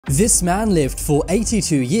This man lived for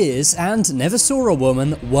 82 years and never saw a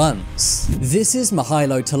woman once. This is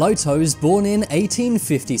Mihailo Tolotos, born in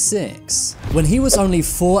 1856. When he was only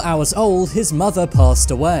 4 hours old, his mother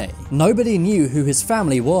passed away. Nobody knew who his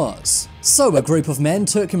family was. So a group of men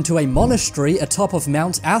took him to a monastery atop of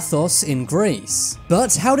Mount Athos in Greece.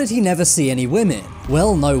 But how did he never see any women?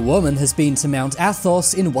 Well, no woman has been to Mount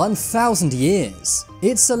Athos in 1,000 years.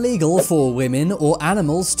 It's illegal for women or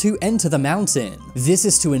animals to enter the mountain. This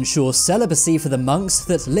is to ensure celibacy for the monks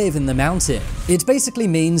that live in the mountain. It basically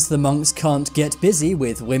means the monks can't get busy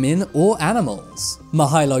with women or animals.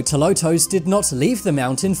 Mihailo Tolotos did not leave the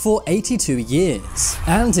mountain for 82 years.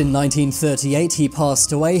 And in 1938 he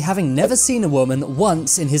passed away, having never seen a woman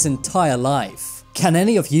once in his entire life. Can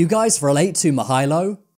any of you guys relate to Mihailo?